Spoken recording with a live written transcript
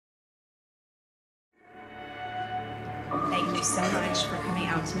Thank you so much for coming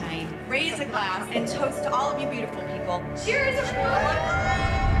out tonight. Raise a glass and toast to all of you beautiful people. Cheers, everyone!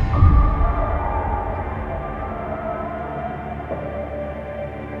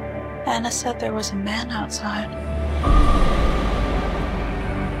 Anna said there was a man outside.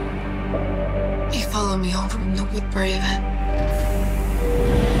 He followed me home from the Premieren.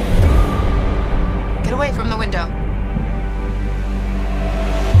 Get away from the window.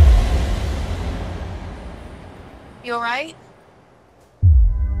 You all right?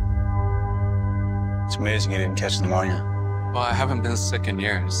 It's amazing you didn't catch pneumonia. Well, I haven't been sick in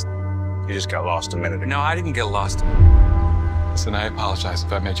years. You just got lost a minute ago. No, I didn't get lost. Listen, I apologize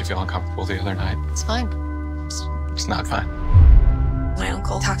if I made you feel uncomfortable the other night. It's fine. It's not fine. My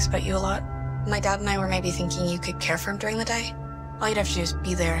uncle talks about you a lot. My dad and I were maybe thinking you could care for him during the day. All you'd have to do is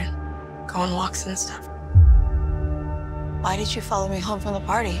be there and go on walks and stuff. Why did you follow me home from the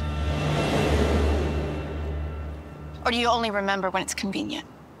party? Or do you only remember when it's convenient?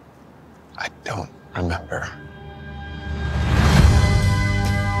 I don't remember.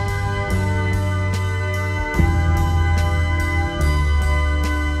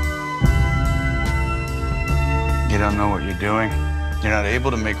 You don't know what you're doing. You're not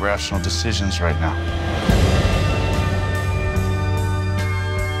able to make rational decisions right now.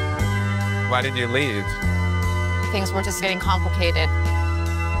 Why did you leave? Things were just getting complicated.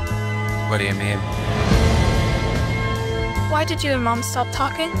 What do you mean? Why did you and Mom stop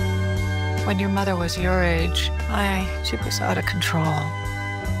talking? When your mother was your age, she was out of control.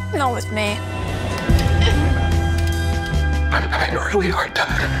 Not with me. I'm having a really hard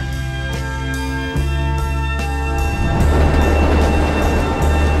time.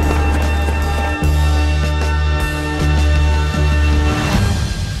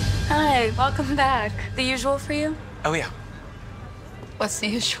 Hi, welcome back. The usual for you? Oh, yeah. What's the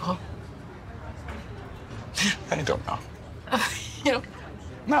usual? I don't know. You know,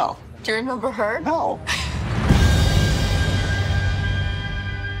 No. do you remember her? No.